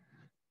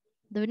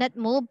do not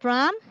move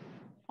from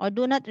or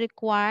do not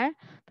require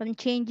from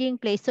changing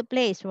place to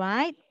place,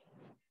 right?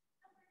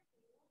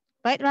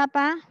 Right,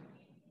 Rapa?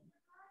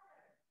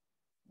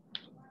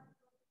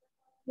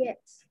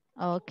 Yes.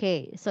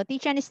 Okay, so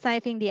teacher is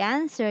typing the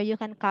answer. You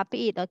can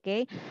copy it,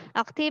 okay?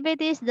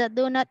 Activities that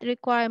do not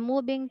require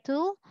moving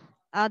to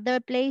other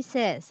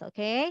places,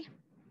 okay?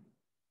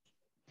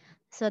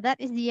 So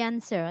that is the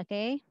answer,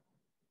 okay?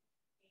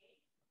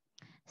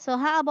 So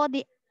how about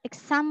the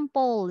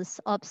examples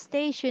of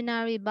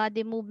stationary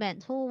body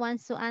movement? Who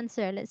wants to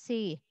answer? Let's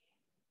see.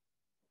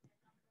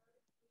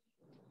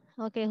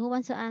 Okay, who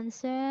wants to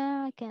answer?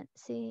 I can't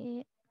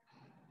see.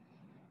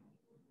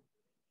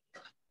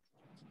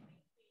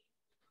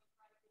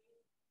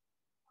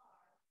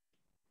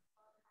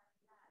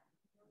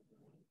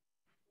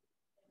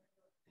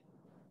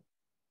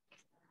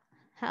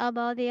 How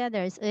about the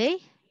others? Eh?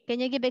 Can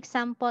you give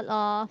example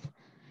of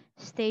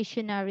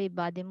stationary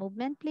body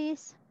movement,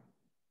 please?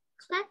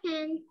 Clap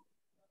hand.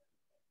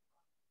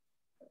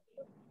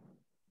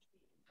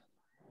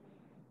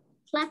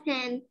 Clap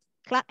hand.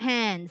 Clap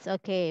hands.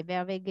 Okay,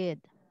 very good.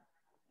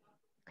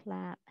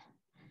 Clap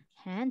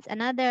hands.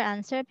 Another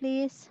answer,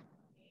 please.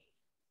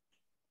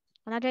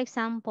 Another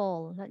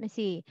example. Let me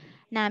see.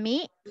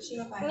 Nami.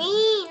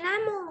 Me,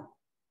 Namo.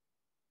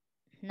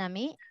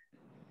 Nami.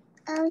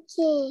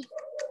 Okay.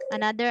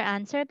 Another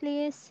answer,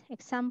 please.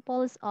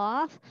 Examples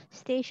of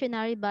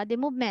stationary body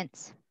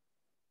movements.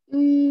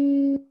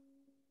 Mm,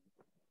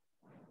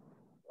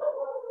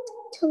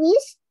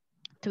 twist.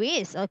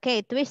 Twist.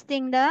 Okay,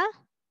 twisting Teacher,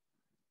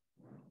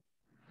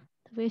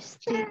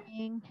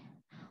 may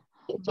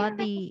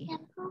body.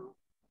 example.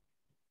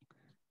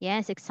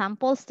 Yes,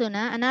 examples to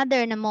na.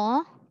 Another na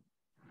mo.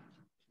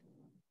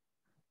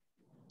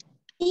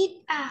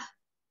 Sit up.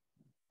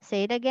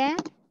 Say it again.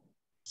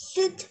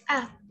 Sit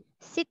up.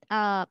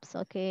 Sit-ups.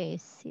 Okay,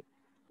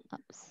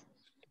 sit-ups.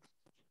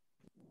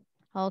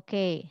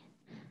 Okay.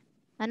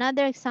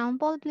 Another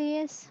example,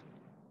 please.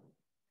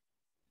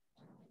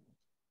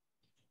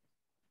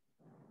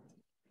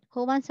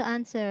 Who wants to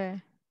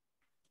answer?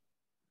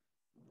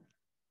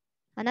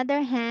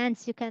 Another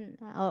hands. You can.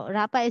 Oh,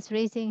 Rapa is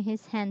raising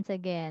his hands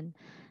again.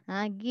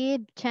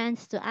 Give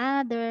chance to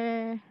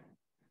other.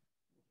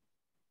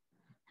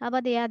 How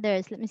about the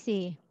others? Let me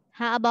see.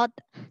 How about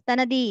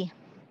Tanadi?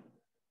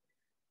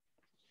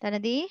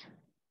 Tanadi?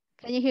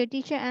 Can you hear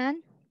Teacher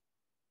Ann?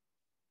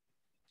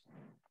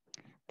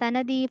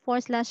 Tanadi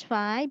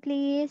 4/5,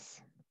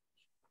 please.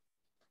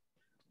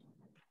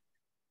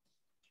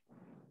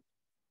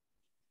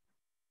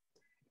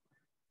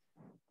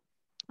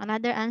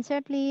 Another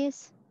answer,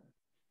 please.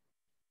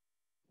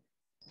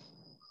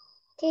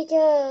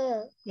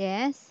 Teacher.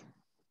 Yes.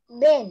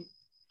 Ben.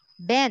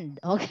 Bend.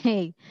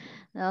 Okay.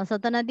 So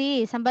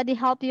Tanadi, somebody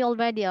help you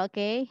already,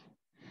 okay?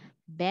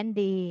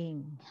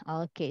 Bending.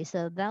 Okay,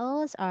 so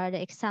those are the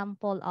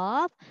example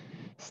of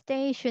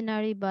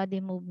stationary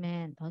body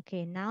movement.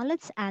 Okay, now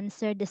let's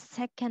answer the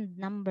second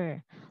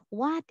number.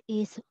 What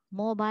is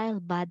mobile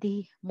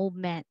body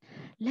movement?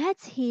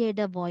 Let's hear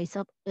the voice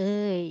of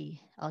A.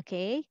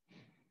 Okay,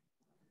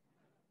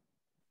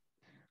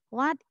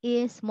 what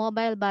is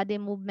mobile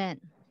body movement?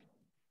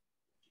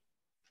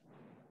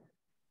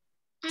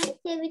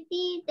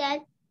 Activity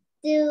that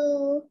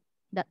do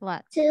That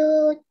what?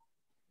 to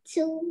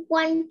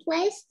one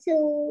place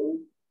to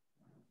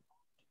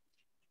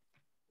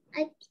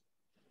I,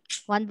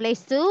 One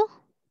place to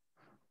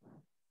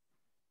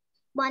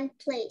one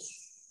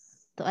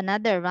place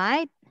another,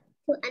 right?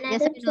 to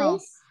Yes another or no?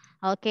 place.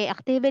 Okay,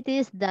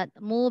 activities that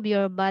move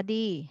your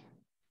body.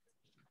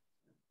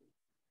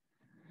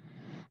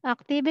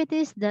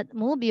 Activities that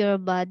move your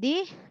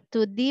body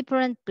to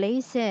different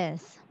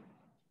places.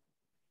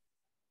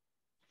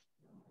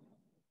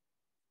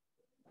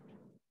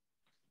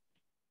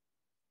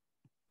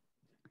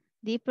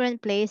 Different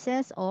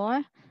places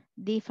or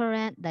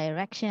different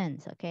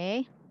directions,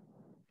 okay?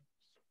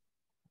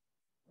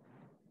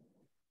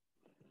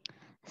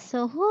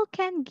 So who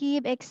can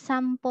give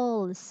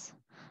examples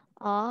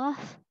of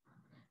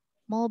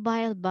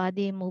mobile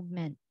body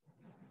movement?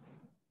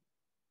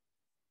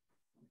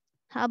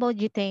 How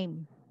about you,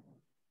 Tame?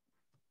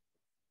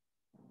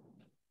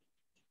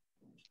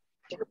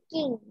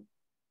 Jogging.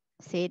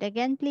 Say it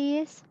again,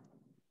 please.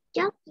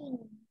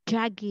 Jogging.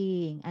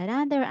 Jogging.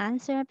 Another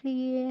answer,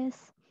 please.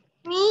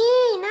 Me,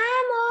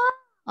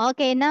 Namo.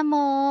 Okay,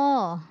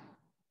 Namo.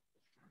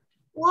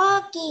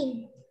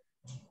 Walking.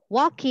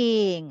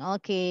 Walking.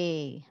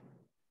 Okay.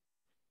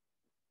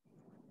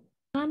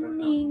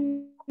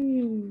 Running.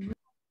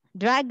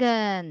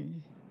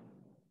 Dragon.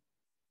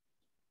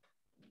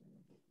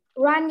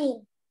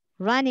 Running.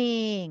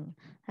 Running.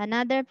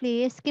 Another,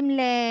 please.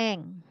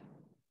 Kimleng.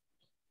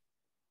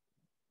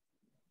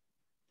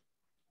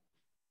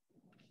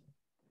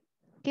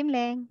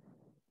 Kimleng.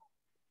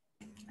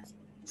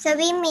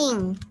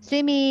 Swimming.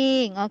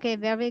 Swimming. Okay,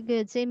 very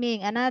good.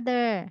 Swimming.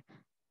 Another.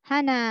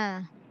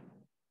 Hannah.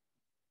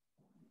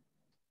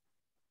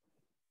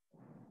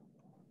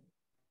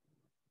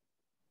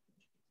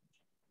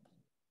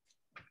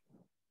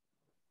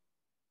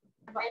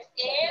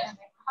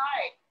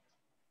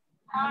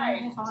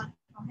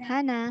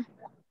 Hannah.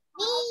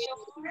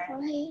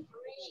 Me.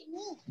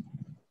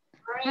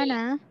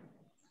 Hannah.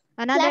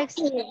 Another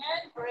Clapping.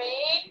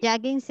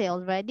 jogging say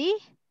already.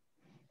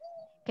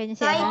 Can you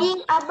say another?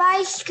 Riding a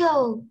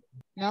bicycle.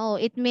 No,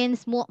 it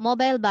means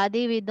mobile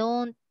body. We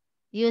don't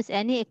use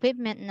any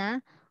equipment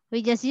na.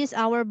 We just use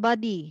our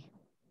body.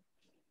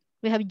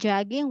 We have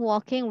jogging,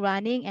 walking,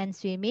 running, and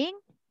swimming.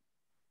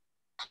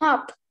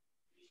 Hop.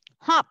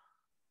 Hop.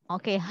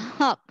 Okay,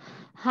 hop.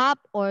 Hop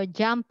or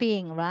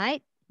jumping,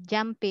 right?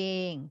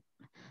 Jumping.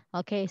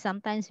 Okay,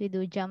 sometimes we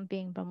do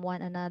jumping from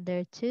one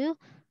another to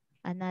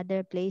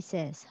another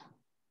places.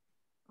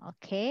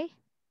 Okay.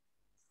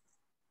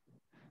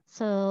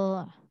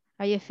 So,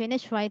 are you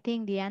finished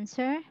writing the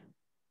answer?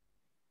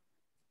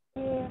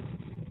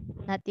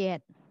 Not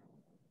yet.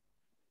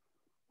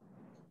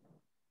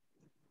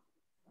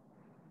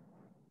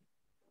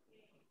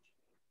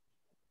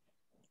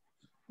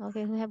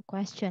 Okay, who have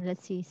question?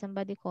 Let's see.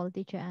 Somebody call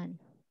Teacher Ann.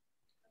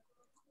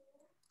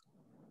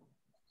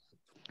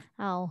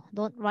 Oh,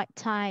 don't write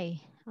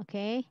Thai.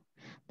 Okay.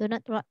 Do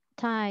not write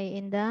Thai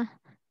in the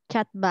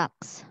chat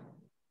box.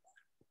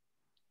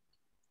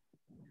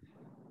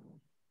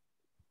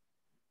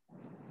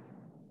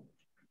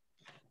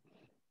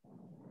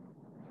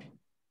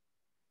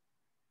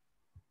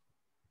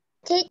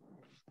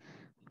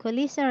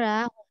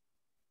 Kulisara,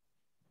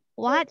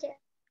 what? Teacher.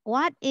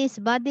 What is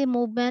body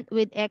movement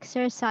with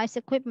exercise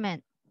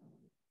equipment?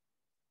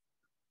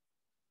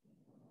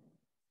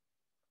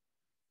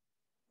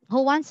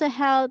 Who wants to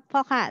help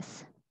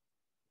focus?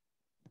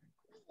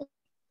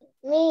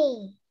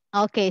 Me.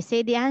 Okay,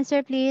 say the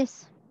answer,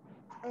 please.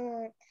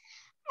 Uh,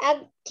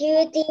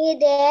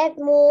 Activity that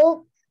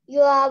move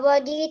your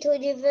body to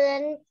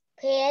different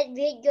place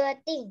with your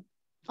thing.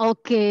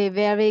 Okay,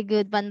 very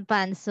good,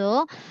 Panpan.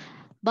 So,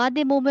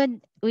 body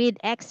movement with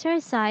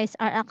exercise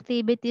are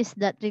activities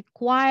that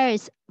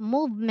requires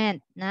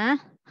movement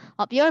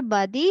of your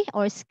body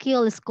or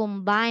skills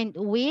combined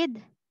with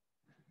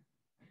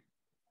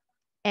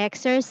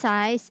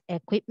exercise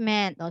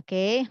equipment.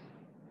 Okay?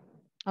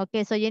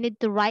 Okay, so you need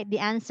to write the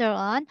answer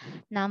on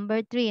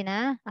number 3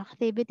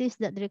 activities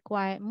that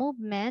require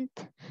movement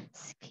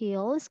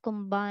skills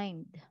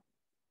combined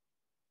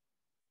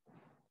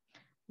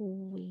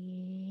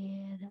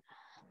with.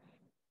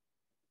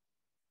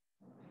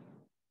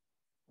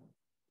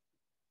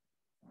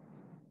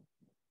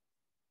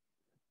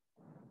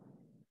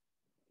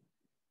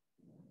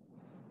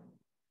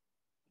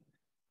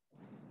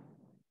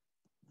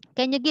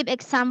 Can you give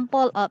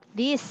example of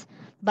this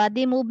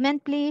body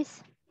movement,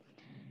 please?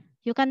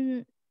 You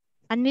can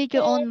unmute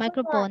your Play own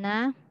football.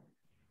 microphone,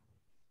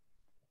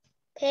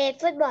 Play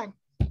football.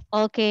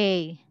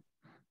 Okay.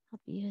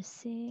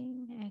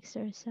 Using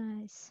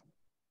exercise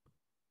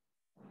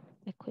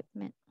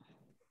equipment.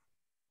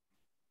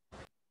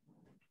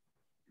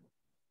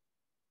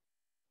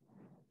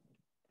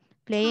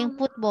 Playing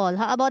football.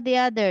 How about the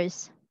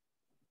others?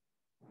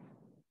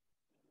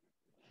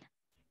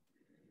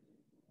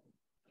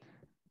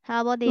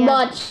 How about the other?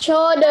 But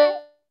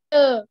shoulder.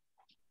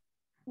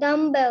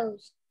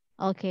 Dumbbells.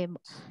 Okay.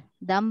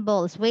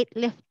 Dumbbells,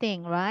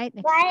 weightlifting, right?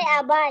 Ride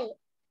a bike.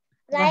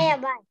 Ride Right.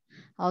 a bike.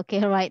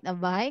 Okay, ride a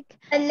bike.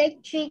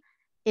 Electric.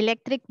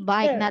 Electric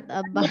bike, not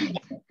a bike.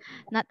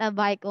 Not a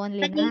bike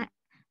only,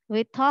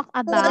 We talk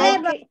about, Volleyball.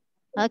 Electric.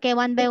 okay,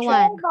 one by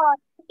one. Skateboard.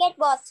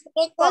 Skateboard.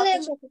 Skateboard.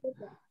 Volleyball. Teacher,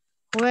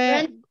 skateboard. Where,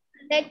 Run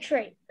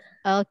electric.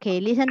 okay,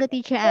 listen to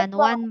teacher Ann, Skateboard.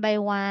 one by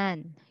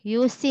one.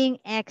 Using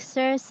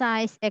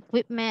exercise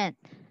equipment.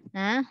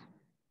 Na?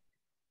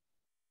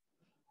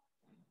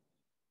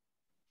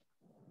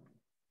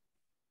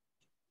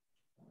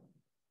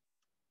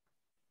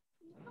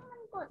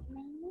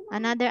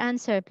 Another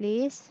answer,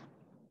 please.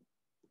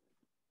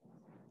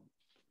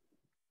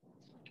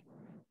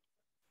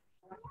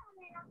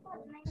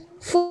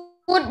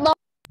 Football.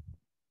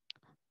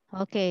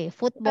 Okay,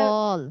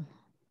 football.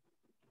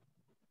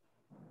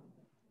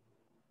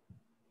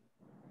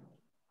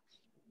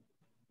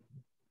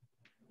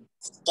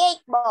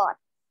 Skateboard.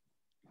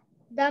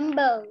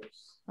 Dumbbells.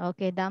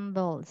 Okay,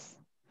 dumbbells.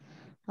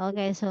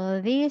 Okay,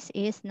 so this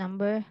is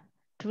number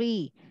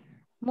 3.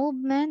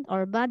 Movement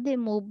or body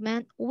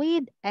movement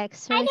with I don't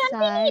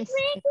exercise.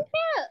 finish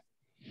it.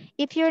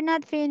 If you're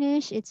not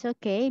finished, it's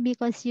okay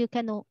because you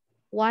can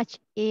watch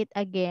it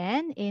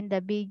again in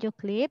the video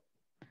clip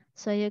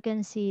so you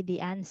can see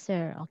the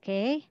answer,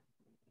 okay?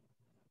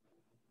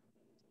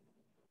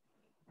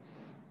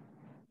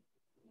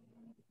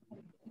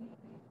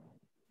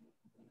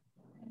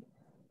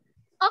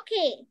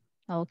 Okay.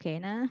 Okay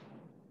na?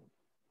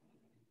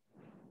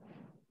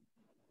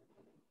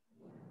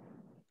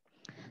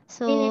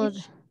 So,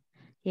 Finish.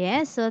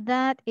 yes, so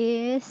that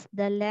is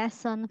the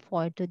lesson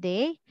for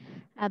today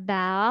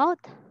about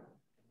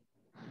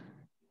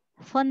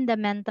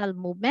fundamental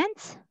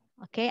movements.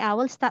 Okay, I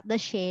will stop the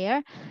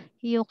share.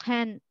 You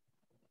can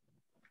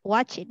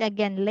watch it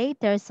again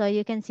later so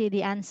you can see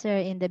the answer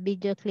in the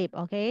video clip,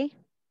 okay?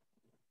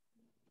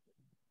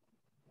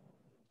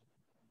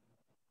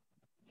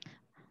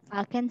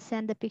 I can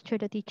send the picture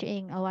to Teacher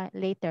Ing a while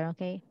later,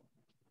 okay?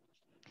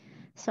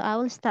 So I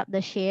will stop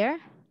the share.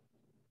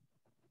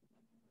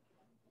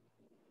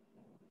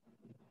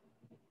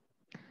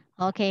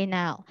 Okay,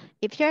 now,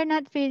 if you're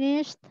not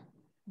finished,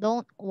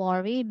 don't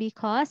worry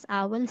because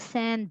I will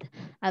send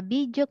a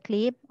video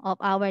clip of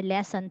our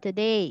lesson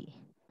today.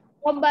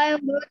 Mobile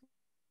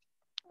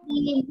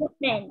body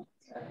movement.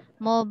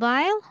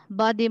 Mobile,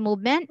 body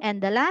movement, and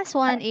the last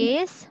one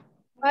is?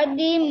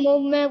 Body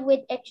movement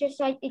with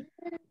exercise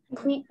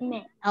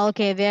equipment.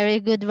 Okay, very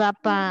good,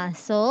 Rapa.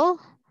 So,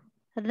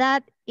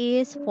 that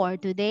is for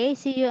today.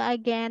 See you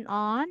again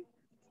on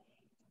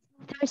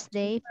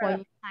Thursday for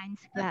your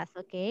science class,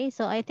 okay?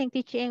 So I think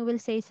Teacher Ing will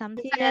say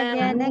something. See you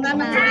again next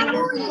time.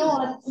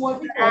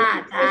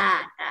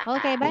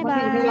 Okay,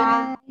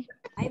 bye-bye.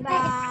 Bye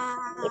bye.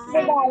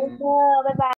 Bye bye.